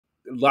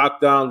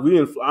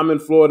lockdown. I'm in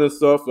Florida and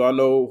stuff, so I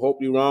know.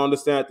 Hopefully, Ron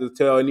DeSantis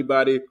tell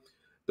anybody,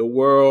 the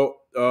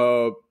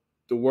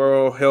the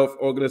World Health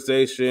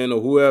Organization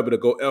or whoever to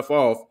go f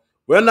off.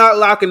 We're not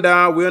locking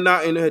down. We're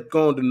not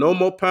going to no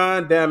more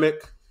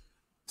pandemic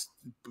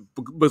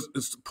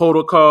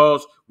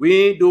protocols.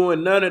 We ain't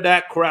doing none of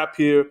that crap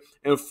here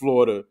in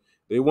Florida.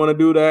 They want to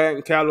do that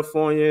in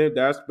California.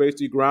 That's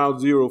basically ground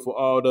zero for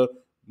all the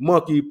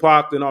monkey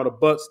pox and all the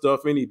butt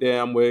stuff any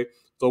damn way.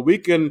 So we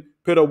can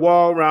put a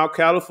wall around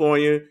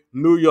California,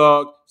 New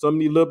York, some of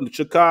these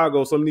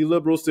Chicago, some of these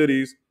liberal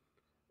cities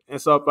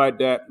and stuff like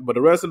that. But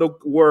the rest of the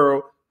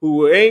world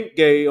who ain't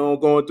gay on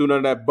going through none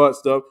of that butt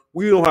stuff,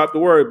 we don't have to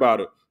worry about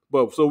it.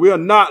 But so we are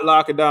not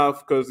locking down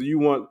because you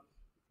want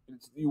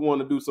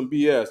to do some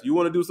BS. You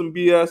want to do some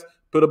BS,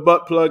 put a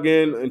butt plug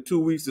in 2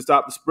 weeks to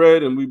stop the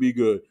spread, and we be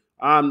good.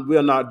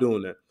 We're not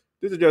doing that.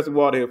 This is Jesse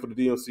Water here for the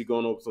DNC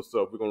going over some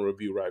stuff we're going to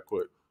review right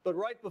quick. But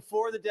right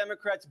before the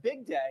Democrats'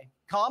 big day,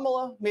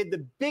 Kamala made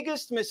the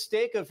biggest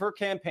mistake of her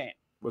campaign.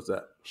 What's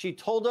that? She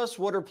told us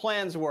what her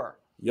plans were.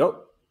 Yep.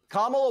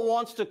 Kamala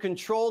wants to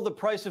control the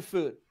price of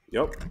food.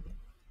 Yep.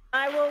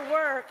 I will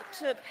work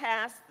to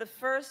pass the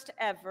first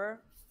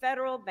ever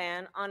federal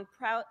ban on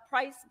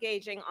price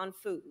gauging on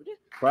food.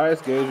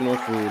 Price gauging on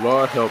food.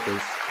 Lord help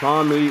us.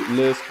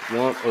 Communist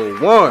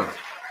 101.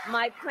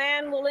 My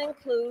plan will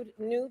include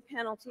new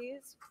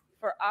penalties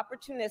for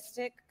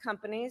opportunistic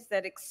companies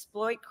that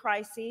exploit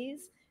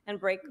crises and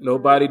break.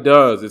 Nobody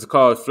does. It's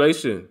called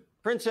inflation.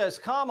 Princess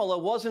Kamala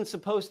wasn't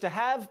supposed to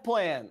have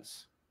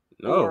plans.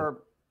 No.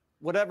 Or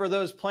whatever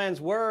those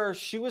plans were,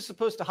 she was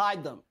supposed to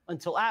hide them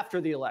until after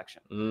the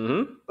election.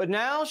 Mm-hmm. But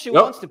now she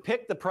wants to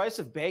pick the price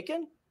of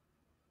bacon?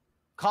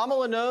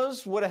 Kamala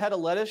knows what a head of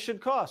lettuce should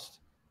cost,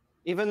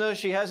 even though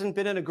she hasn't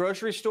been in a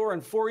grocery store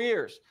in 4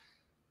 years.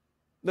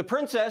 The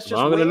princess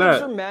just waves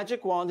her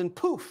magic wand and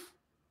poof,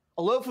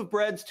 a loaf of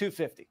bread's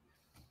 $2.50.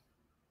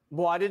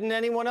 Why didn't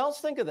anyone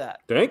else think of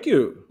that? Thank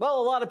you.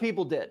 Well, a lot of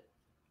people did.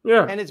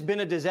 Yeah. And it's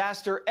been a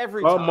disaster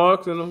every time.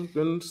 Marx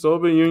and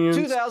Soviet Union.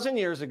 2,000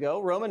 years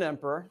ago, Roman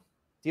Emperor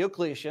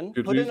Diocletian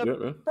put in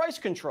a price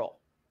control,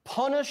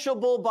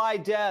 punishable by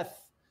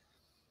death.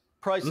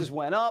 Prices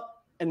went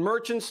up, and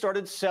merchants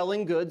started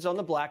selling goods on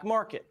the black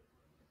market.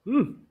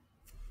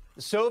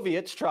 The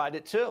Soviets tried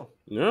it too.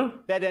 Yeah.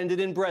 That ended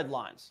in bread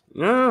lines.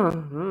 Yeah.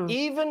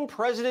 Even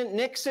President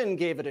Nixon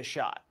gave it a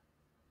shot.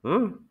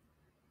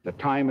 The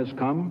time has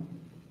come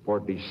for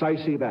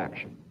decisive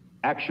action.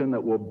 Action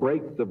that will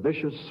break the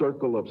vicious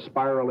circle of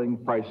spiraling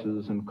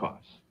prices and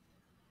costs.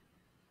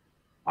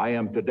 I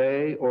am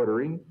today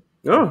ordering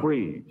a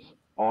freeze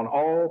on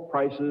all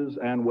prices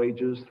and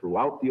wages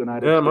throughout the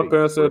United States. Yeah, my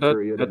parents said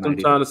that at the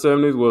time of the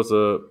 70s was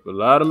a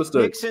lot of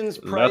mistakes. Nixon's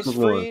price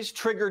freeze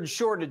triggered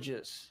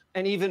shortages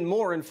and even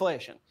more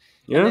inflation.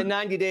 Yeah. And then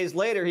 90 days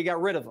later, he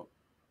got rid of them.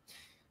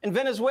 In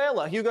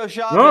Venezuela, Hugo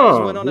Chavez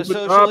went on a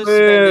socialist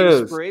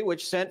spending spree,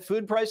 which sent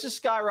food prices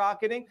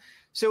skyrocketing.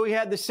 So he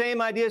had the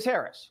same idea as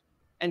Harris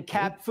and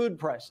capped food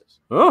prices.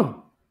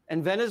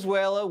 And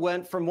Venezuela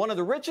went from one of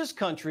the richest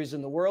countries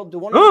in the world to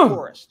one of the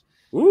poorest.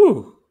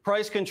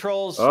 Price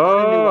controls.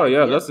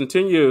 Yeah, less than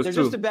 10 years. They're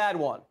just a bad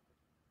one.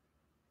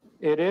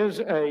 It is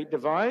a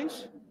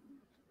device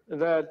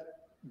that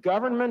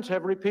governments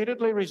have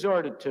repeatedly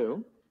resorted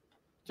to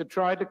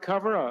try to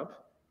cover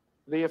up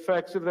the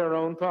effects of their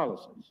own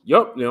policies.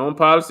 Yep, their own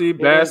policy,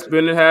 bad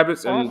spending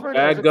habits, and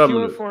bad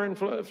government. Cure for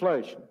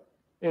inflation.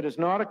 It is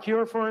not a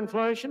cure for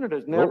inflation. It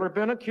has never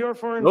been a cure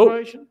for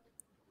inflation.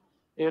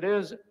 It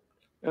is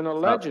an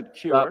alleged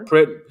cure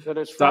that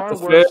is far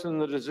worse than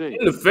the disease.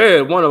 In the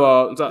Fed,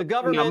 the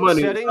government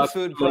setting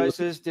food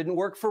prices didn't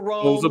work for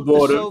Rome,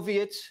 the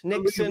Soviets,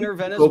 Nixon, or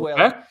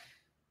Venezuela.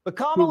 But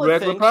Kamala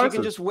thinks she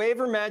can just wave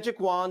her magic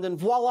wand and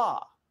voila,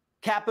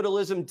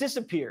 capitalism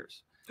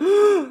disappears.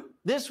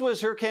 This was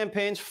her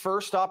campaign's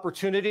first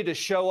opportunity to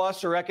show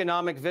us her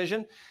economic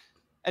vision,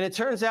 and it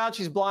turns out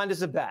she's blind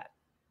as a bat.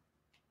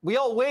 We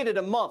all waited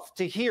a month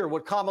to hear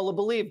what Kamala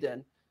believed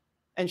in,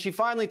 and she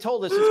finally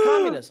told us it's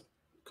communism.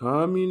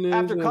 Communism.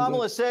 After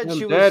Kamala said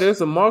she was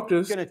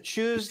going to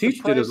choose the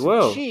price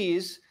of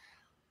cheese,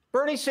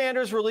 Bernie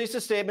Sanders released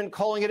a statement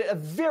calling it a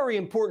very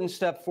important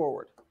step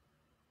forward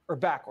or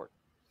backward.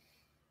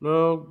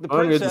 No, the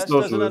princess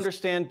doesn't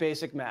understand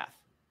basic math.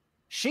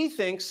 She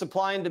thinks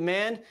supply and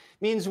demand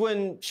means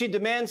when she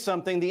demands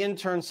something, the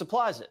intern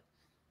supplies it.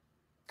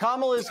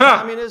 Kamala's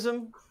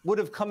communism would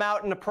have come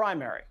out in a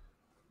primary.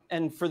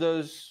 And for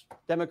those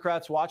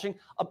Democrats watching,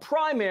 a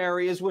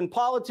primary is when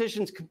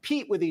politicians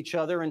compete with each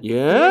other and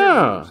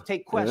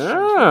take questions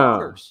from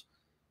voters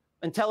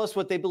and tell us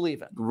what they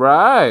believe in.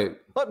 Right.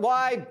 But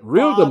why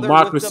real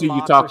democracy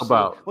you talk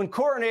about? When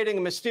coronating a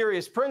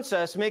mysterious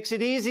princess makes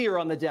it easier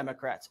on the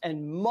Democrats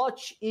and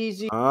much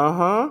easier.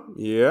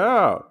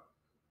 Yeah.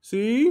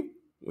 See,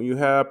 when you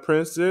have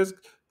Princess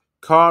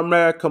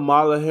Comrade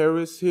Kamala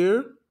Harris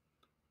here,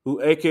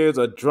 who aka is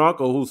a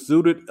drunk or who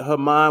suited her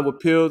mind with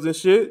pills and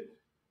shit,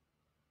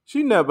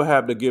 she never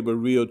had to give a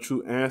real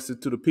true answer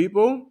to the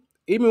people.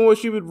 Even when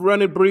she was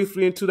running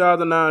briefly in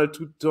 2009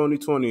 to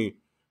 2020,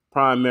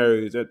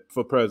 primaries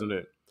for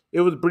president.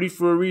 It was brief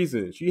for a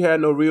reason. She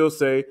had no real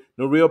say,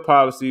 no real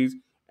policies,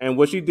 and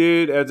what she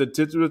did as a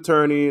district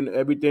attorney and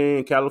everything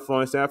in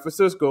California, San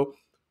Francisco,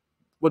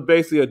 was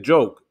basically a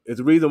joke. It's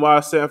the reason why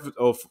San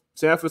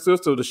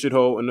Francisco is a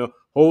shithole, and the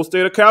whole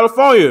state of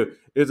California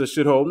is a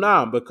shithole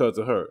now because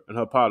of her and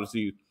her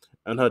policies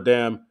and her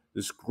damn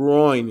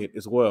destroying it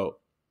as well.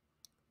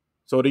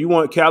 So do you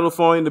want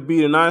California to be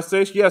the United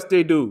States? Yes,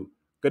 they do.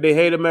 Because they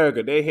hate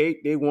America.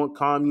 They want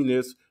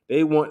communists.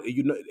 They want,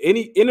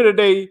 any end of the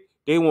day,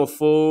 they want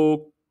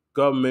full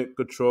government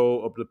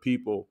control of the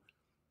people.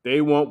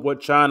 They want what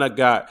China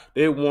got.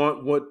 They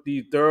want what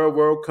the third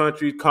world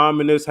countries,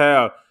 communists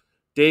have.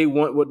 They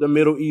want what the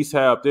Middle East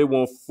have. They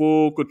want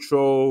full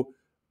control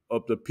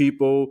of the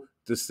people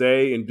to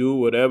say and do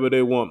whatever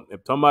they want.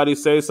 If somebody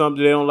says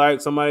something they don't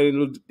like,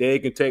 they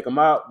can take them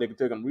out. They can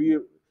take them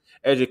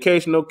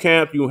educational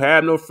camps. You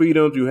have no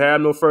freedoms. You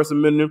have no First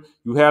Amendment.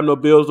 You have no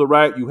bills of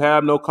rights. You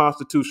have no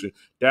Constitution.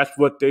 That's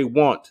what they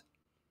want.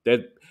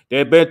 They've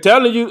been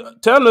telling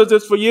us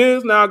this for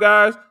years now,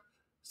 guys.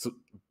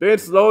 Been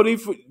slowly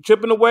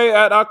chipping away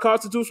at our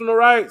constitutional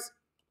rights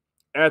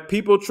as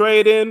people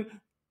trade in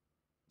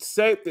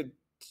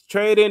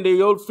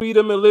their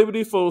freedom and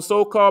liberty for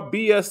so-called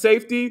BS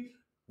safety.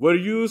 What do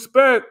you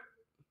expect?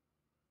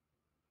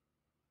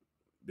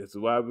 This is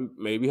why we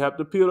maybe have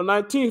to appeal the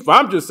 19th.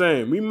 I'm just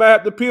saying, we might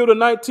have to appeal the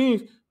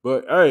 19th,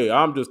 but hey,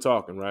 I'm just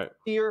talking, right?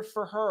 Here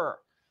for her.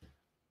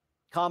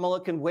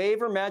 Kamala can wave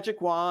her magic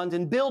wand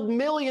and build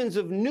millions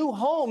of new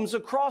homes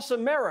across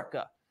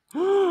America.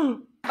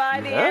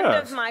 By the end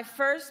of my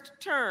first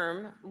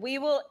term, we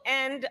will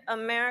end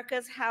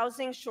America's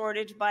housing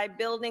shortage by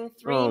building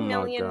 3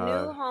 million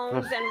new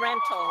homes and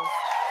rentals.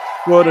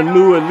 For the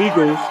new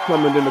illegals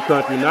coming in the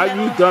country, not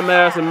you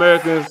dumbass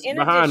Americans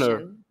behind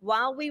her.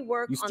 While we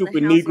work you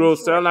stupid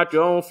Negroes selling out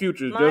your own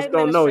future, just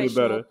don't know any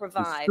better.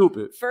 You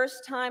stupid.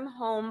 First-time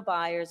home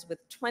buyers with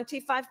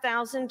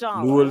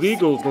 $25,000. New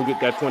illegals gonna get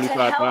that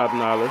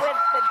 $25,000.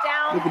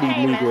 Look at these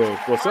Negroes.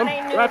 For some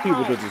black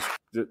people, just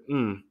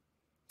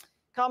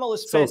Kamala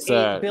spent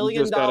 $8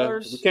 billion.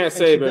 We can't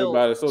save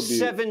everybody. So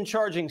 7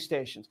 charging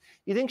stations.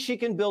 You think she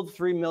can build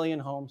 3 million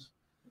homes?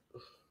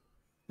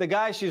 The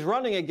guy she's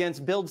running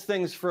against builds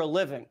things for a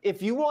living.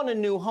 If you want a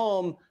new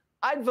home,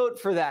 I'd vote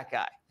for that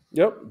guy.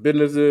 Yep,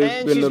 businesses.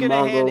 And she's going to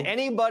hand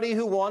anybody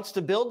who wants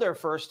to build their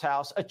first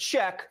house a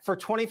check for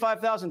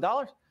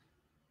 $25,000.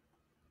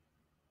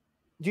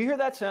 Do you hear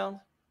that sound?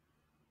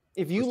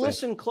 If you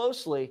listen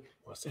closely,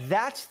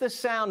 that's the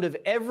sound of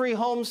every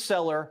home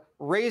seller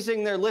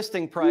raising their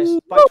listing price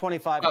by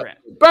 25 grand.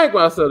 Bank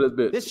when I sell this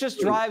bitch. This just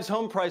drives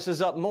home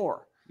prices up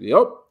more.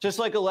 Yep. Just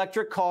like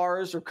electric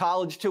cars or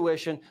college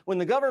tuition. When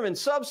the government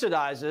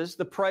subsidizes,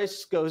 the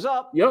price goes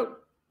up. Yep.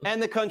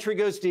 And the country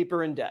goes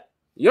deeper in debt.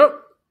 Yep.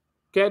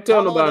 Can't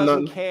tell nobody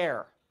nothing. Doesn't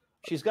care.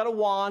 She's got a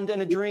wand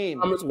and a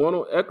dream. And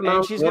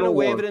she's going to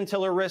wave it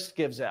until her wrist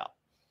gives out.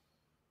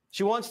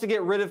 She wants to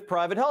get rid of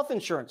private health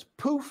insurance.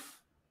 Poof.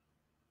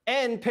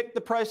 And pick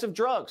the price of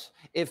drugs.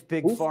 If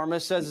Big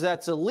Pharma says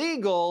that's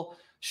illegal,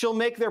 she'll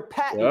make their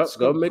patents. Yep,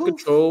 government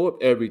control of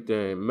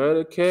everything.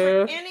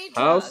 Medicare,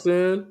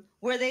 housing,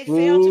 where they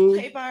fail to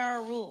play by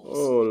our rules.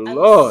 Oh, I Lord.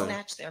 will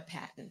snatch their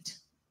patent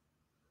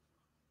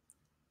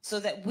so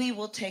that we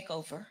will take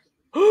over.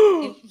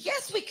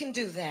 Yes, we can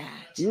do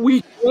that.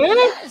 We can?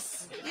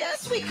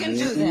 Yes, we can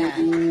do that.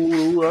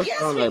 That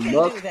sounds like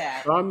do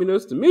that.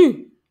 Communist to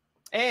me.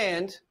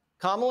 And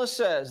Kamala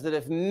says that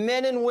if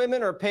men and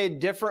women are paid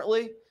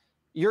differently,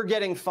 you're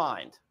getting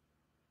fined.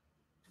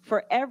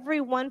 For every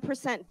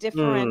 1%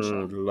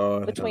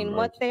 differential between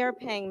what they are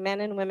paying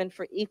men and women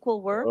for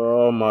equal work,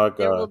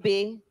 there will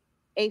be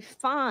a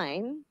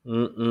fine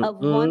of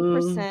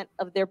 1%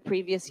 of their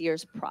previous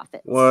year's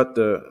profits. What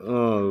the? Oh,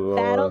 Lord.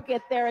 That'll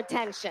get their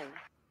attention.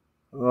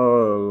 Oh,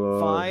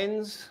 Lord.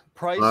 Fines,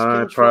 price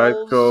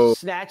controls,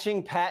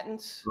 snatching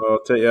patents,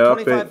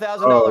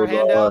 $25,000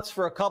 handouts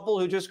for a couple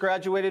who just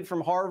graduated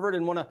from Harvard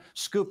and want to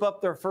scoop up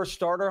their first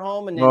starter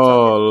home in Nantucket.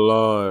 Oh,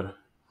 Lord.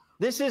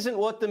 This isn't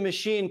what the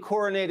machine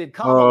coronated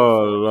Kamala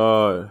for.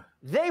 Lord.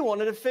 They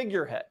wanted a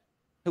figurehead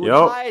who would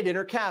hide in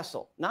her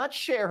castle, not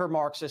share her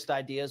Marxist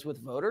ideas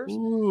with voters.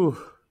 Ooh.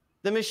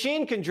 The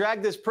machine can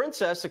drag this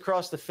princess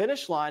across the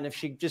finish line if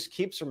she just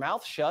keeps her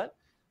mouth shut.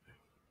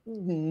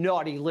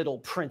 Naughty little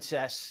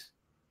princess.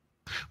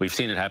 We've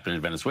seen it happen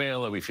in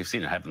Venezuela. We've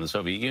seen it happen in the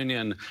Soviet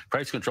Union.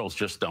 Price controls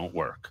just don't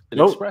work. It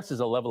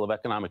expresses a level of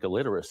economic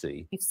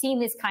illiteracy. We've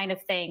seen this kind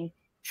of thing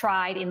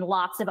tried in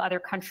lots of other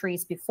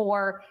countries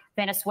before: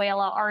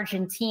 Venezuela,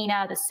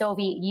 Argentina, the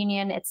Soviet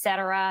Union,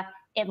 etc.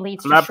 It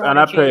leads to shortages. And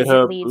I paid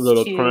her it leads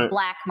little to print,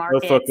 black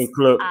markets. Her fucking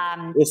clip.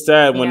 It's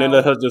sad when they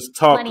let her just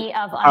talk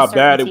how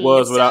bad it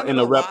was without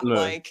interrupting her.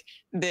 Like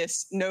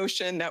this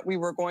notion that we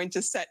were going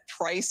to set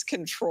price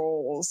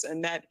controls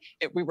and that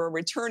if we were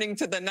returning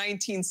to the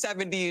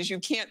 1970s, you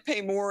can't pay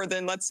more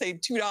than, let's say,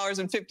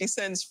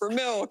 $2.50 for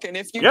milk. And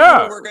if you do,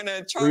 we're going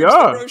to charge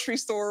the grocery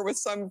store with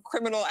some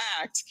criminal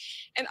act.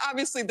 And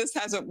obviously this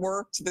hasn't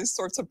worked. These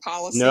sorts of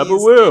policies never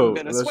will, in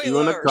Venezuela unless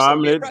you're in a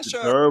communist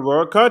third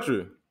world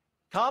country.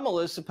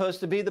 Kamala is supposed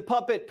to be the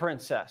puppet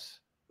princess.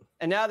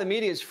 And now the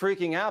media is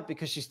freaking out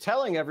because she's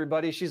telling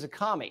everybody she's a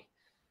commie.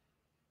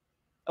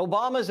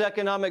 Obama's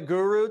economic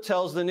guru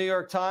tells the New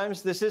York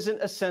Times this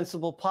isn't a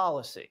sensible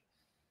policy.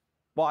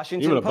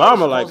 Washington Even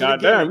Post Obama like,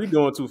 goddamn, we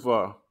going too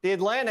far. The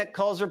Atlantic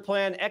calls her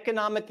plan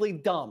economically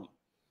dumb.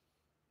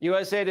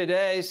 USA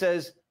Today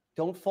says,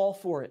 don't fall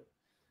for it.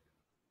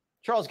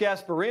 Charles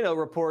Gasparino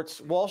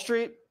reports Wall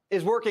Street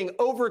is working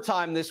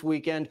overtime this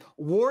weekend,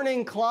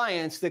 warning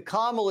clients that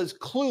Kamala is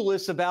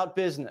clueless about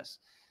business.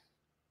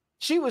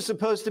 She was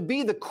supposed to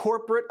be the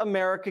corporate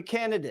America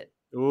candidate.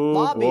 Ooh,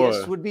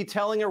 lobbyists boy. would be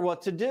telling her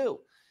what to do.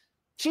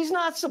 She's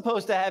not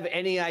supposed to have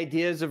any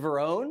ideas of her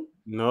own.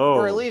 No.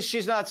 Or at least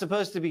she's not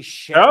supposed to be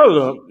sharing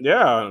them.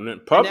 Yeah,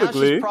 publicly. And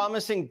now she's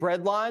promising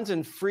bread lines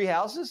and free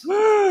houses?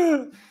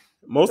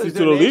 Mostly Those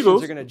to the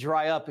legals. Are going to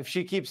dry up if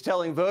she keeps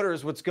telling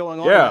voters what's going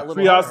on. Yeah,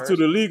 free houses to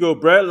the legal,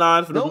 bread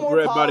lines for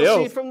everybody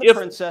else. From the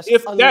princess,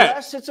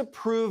 unless it's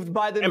approved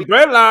by the. And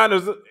bread line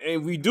is,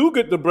 and we do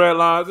get the bread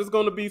lines. It's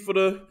going to be for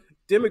the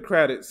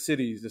Democratic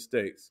cities and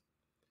states.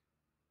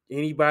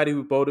 Anybody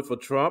who voted for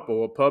Trump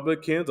or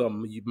Republicans or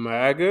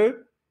MAGA,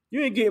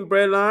 you ain't getting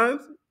bread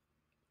lines.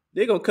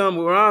 They're going to come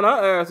around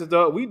our asses,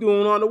 dog. We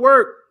doing all the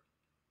work.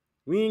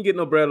 We ain't getting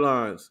no bread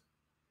lines.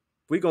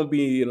 We're going to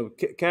be in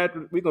a camp,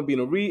 we're going to be in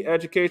a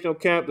re-educational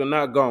camp. They're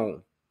not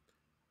gone.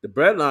 The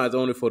bread lines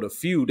only for the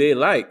few they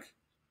like.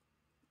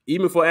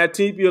 Even for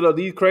Antifa or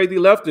these crazy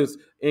leftists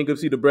ain't going to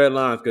see the bread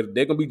lines because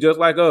they're going to be just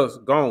like us,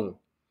 gone.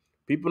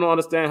 People don't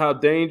understand how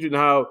dangerous and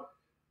how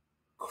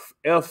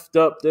effed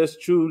up this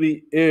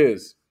truly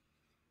is.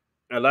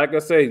 And like I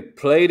say,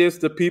 play this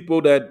to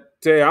people that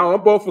say,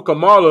 I'm voting for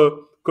Kamala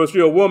because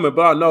you're a woman,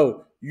 but I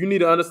know you need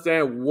to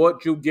understand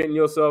what you're getting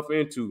yourself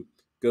into.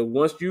 Because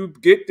once you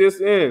get this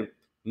in,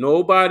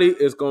 nobody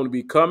is going to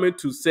be coming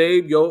to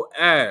save your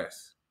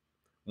ass.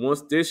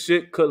 Once this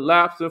shit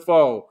collapse and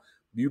fall,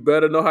 you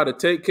better know how to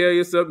take care of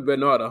yourself. You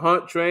better know how to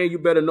hunt, train. You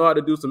better know how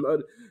to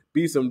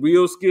do some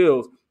real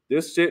skills.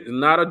 This shit is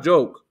not a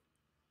joke.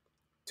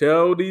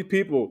 Tell these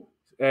people,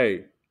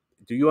 hey,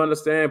 do you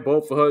understand?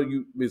 Vote for her.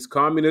 It's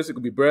communist. It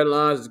could be bread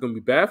lines. It's going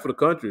to be bad for the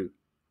country.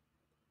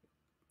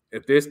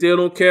 If they still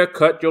don't care,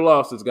 cut your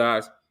losses,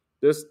 guys.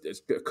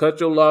 Cut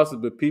your losses,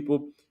 but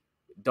people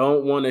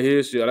don't want to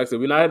hear shit. Like I said,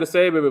 we're not here to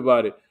save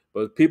everybody,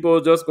 but people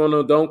are just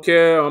don't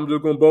care. I'm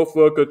just gonna vote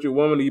for her because you're a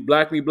woman. You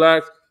black me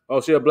blacks.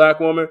 Oh, she a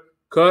black woman.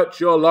 Cut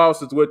your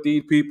losses with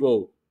these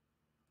people,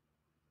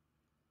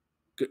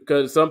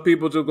 because some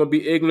people just gonna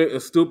be ignorant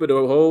and stupid their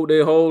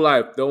whole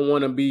life. Don't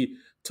want to be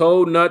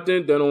told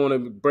nothing. They don't want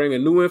to bring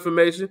in new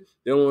information.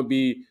 They don't want to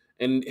be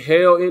in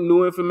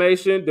new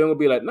information. They're gonna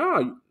be like,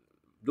 nah.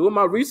 Doing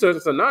my research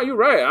and say, nah, you're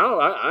right.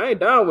 I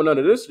ain't down with none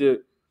of this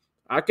shit.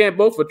 I can't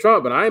vote for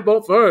Trump, but I ain't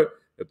vote for her.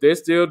 If they're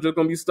still just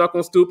going to be stuck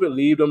on stupid,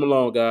 leave them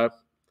alone, guys.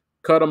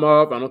 Cut them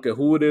off. I don't care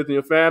who it is in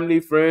your family,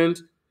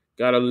 friends.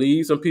 Got to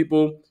leave some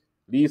people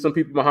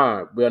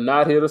behind. We're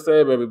not here to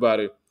save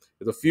everybody.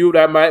 There's a few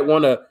that might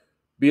want to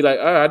be like,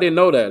 I didn't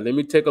know that. Let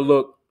me take a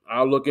look.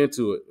 I'll look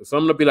into it.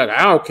 Some will be like,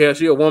 I don't care.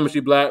 She a woman. She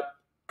black.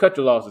 Cut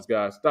your losses,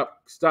 guys.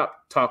 Stop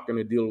talking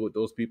and dealing with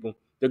those people.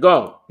 They're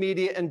gone.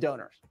 Media and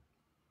donors.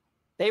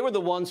 They were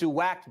the ones who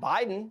whacked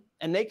Biden,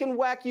 and they can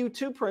whack you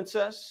too,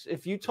 princess,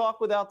 if you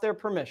talk without their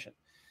permission.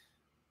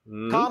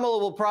 Kamala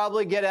will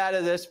probably get out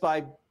of this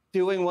by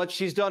doing what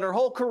she's done her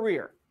whole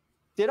career.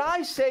 Did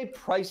I say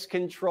price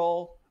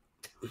control?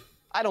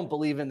 I don't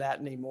believe in that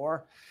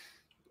anymore.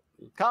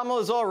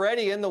 Kamala's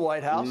already in the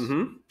White House.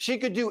 She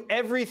could do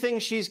everything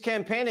she's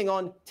campaigning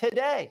on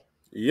today.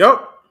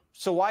 Yep.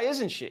 So why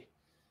isn't she?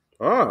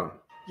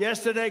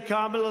 Yesterday,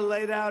 Kamala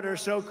laid out her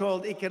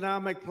so-called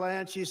economic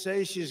plan. She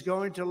says she's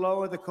going to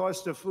lower the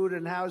cost of food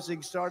and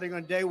housing starting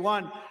on day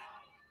one.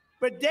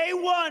 But day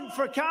one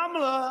for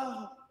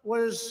Kamala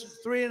was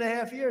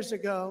 3.5 years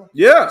ago.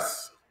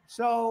 Yes.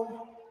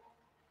 So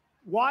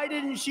why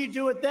didn't she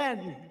do it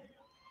then?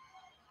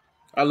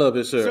 I love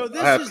this shirt.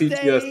 I have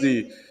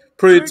PTSD.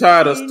 Pretty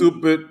tired of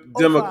stupid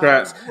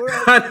Democrats.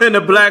 In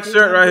the black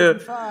shirt right here.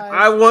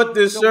 I want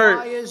this shirt.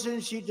 Why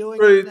isn't she doing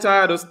Pretty it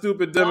tired now? of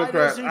stupid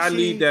Democrats. I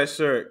need that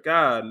shirt.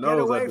 God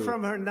knows I do. Get away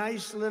from her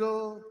nice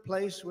little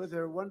place with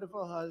her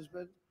wonderful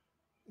husband.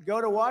 Go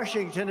to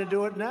Washington and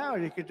do it now.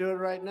 You could do it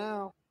right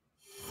now.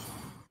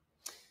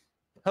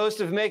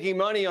 Host of Making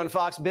Money on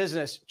Fox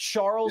Business,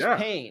 Charles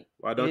Payne.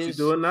 Why don't you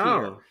do it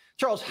now? Here.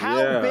 Charles,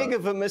 how big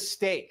of a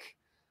mistake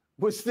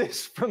was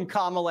this from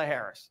Kamala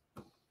Harris?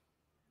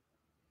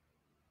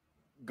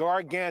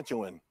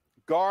 Gargantuan,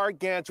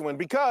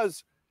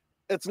 because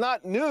it's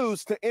not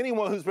news to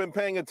anyone who's been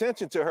paying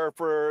attention to her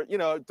for,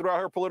 throughout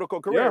her political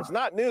career. It's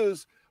not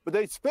news, but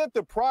they spent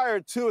the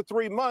prior 2 or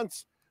 3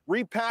 months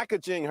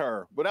repackaging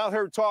her without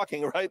her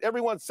talking, right?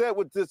 Everyone said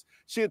with this,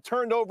 she had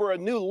turned over a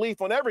new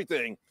leaf on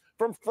everything,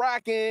 from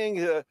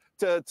fracking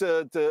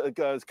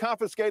to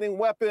confiscating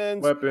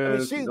weapons. I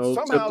mean, she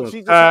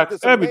just had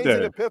this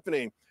amazing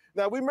epiphany.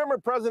 Now, we remember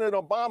President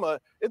Obama,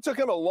 it took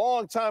him a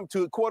long time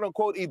to, quote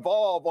unquote,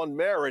 evolve on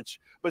marriage.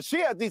 But she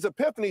had these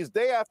epiphanies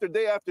day after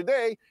day after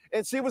day,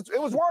 and it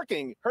was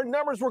working. Her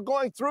numbers were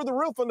going through the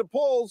roof in the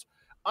polls.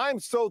 I'm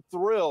so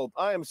thrilled.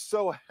 I am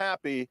so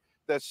happy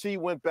that she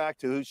went back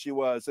to who she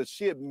was, that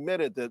she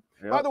admitted that.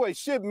 Yep. By the way,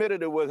 she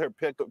admitted it with her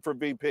pick for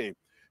VP.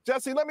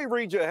 Jesse, let me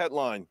read you a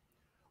headline.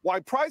 Why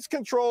price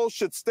control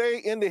should stay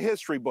in the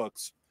history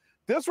books.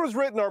 This was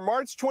written on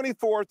March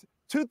 24th,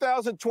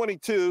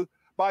 2022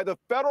 by the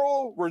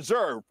Federal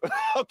Reserve,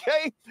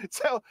 okay?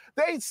 So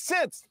they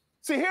sensed.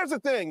 See, here's the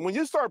thing. When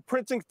you start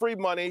printing free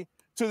money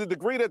to the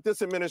degree that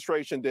this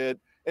administration did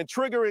and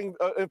triggering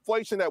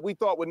inflation that we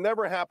thought would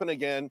never happen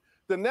again,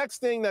 the next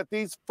thing that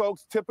these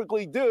folks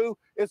typically do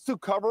is to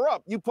cover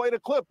up. You played a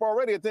clip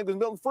already, I think it was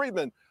Milton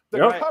Friedman.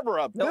 The cover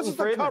up. This is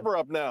the cover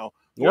up now.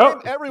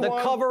 Yep. The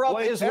cover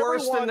up is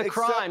worse than the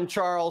crime,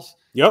 Charles.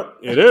 Yep,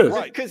 it is.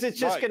 Because it's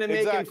just going to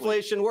make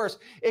inflation worse.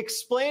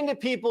 Explain to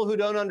people who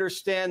don't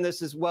understand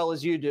this as well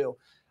as you do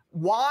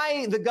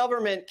why the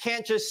government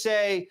can't just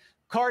say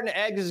carton of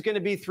eggs is going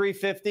to be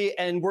 $3.50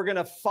 and we're going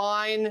to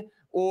fine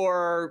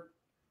or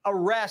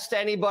arrest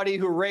anybody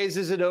who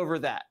raises it over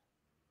that.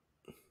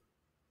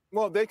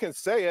 Well, they can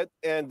say it,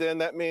 and then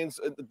that means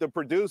the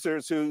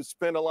producers who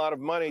spend a lot of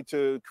money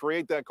to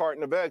create that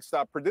carton of eggs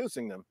stop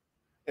producing them.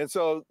 And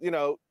so, you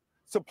know,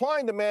 supply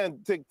and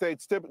demand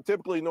dictates,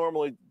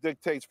 normally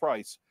dictates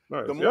price.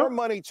 Nice. The more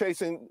money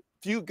chasing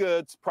few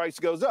goods, price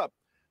goes up.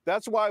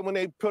 That's why when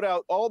they put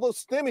out all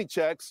those stimmy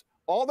checks,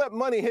 all that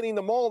money hitting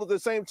them all at the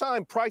same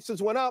time,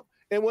 prices went up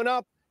and went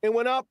up and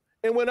went up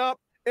and went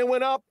up and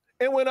went up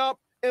and went up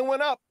and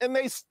went up, and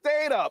they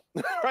stayed up,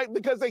 right?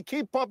 Because they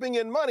keep pumping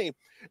in money.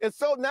 And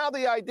so now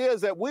the idea is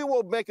that we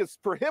will make it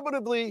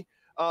prohibitively,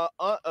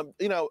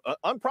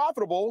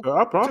 unprofitable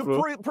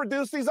to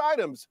produce these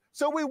items.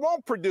 So we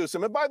won't produce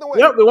them. And by the way,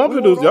 we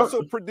won't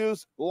also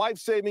produce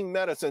life-saving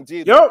medicines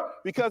either,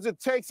 because it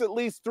takes at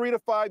least 3 to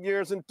 5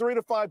 years and $3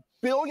 to $5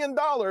 billion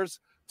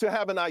to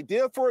have an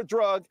idea for a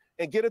drug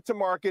and get it to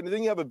market. And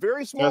then you have a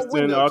very small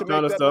window to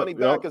make that money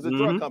back as a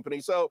drug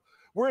company. So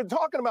we're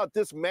talking about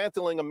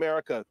dismantling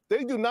America.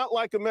 They do not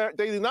like America.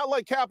 They do not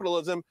like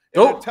capitalism,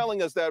 and they're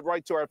telling us that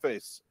right to our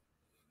face.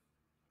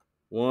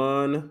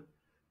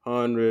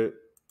 100%.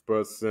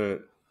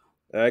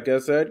 Like I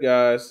said,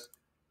 guys,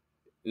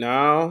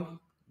 now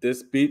this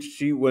speech,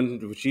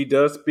 when she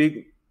does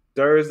speak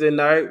Thursday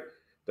night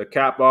to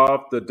cap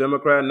off the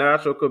Democrat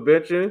National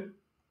Convention,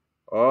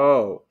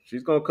 oh,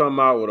 she's going to come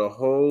out with a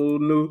whole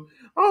new,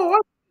 I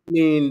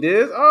mean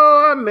this.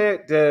 I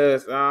meant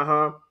this.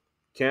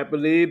 Can't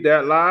believe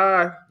that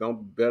lie.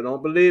 Don't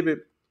believe it.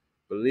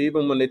 Believe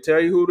them when they tell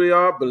you who they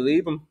are.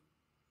 Believe them.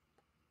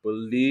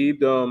 Believe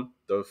them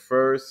the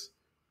first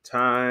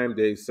time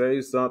they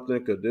say something,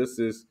 because this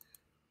is,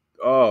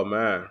 oh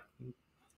man.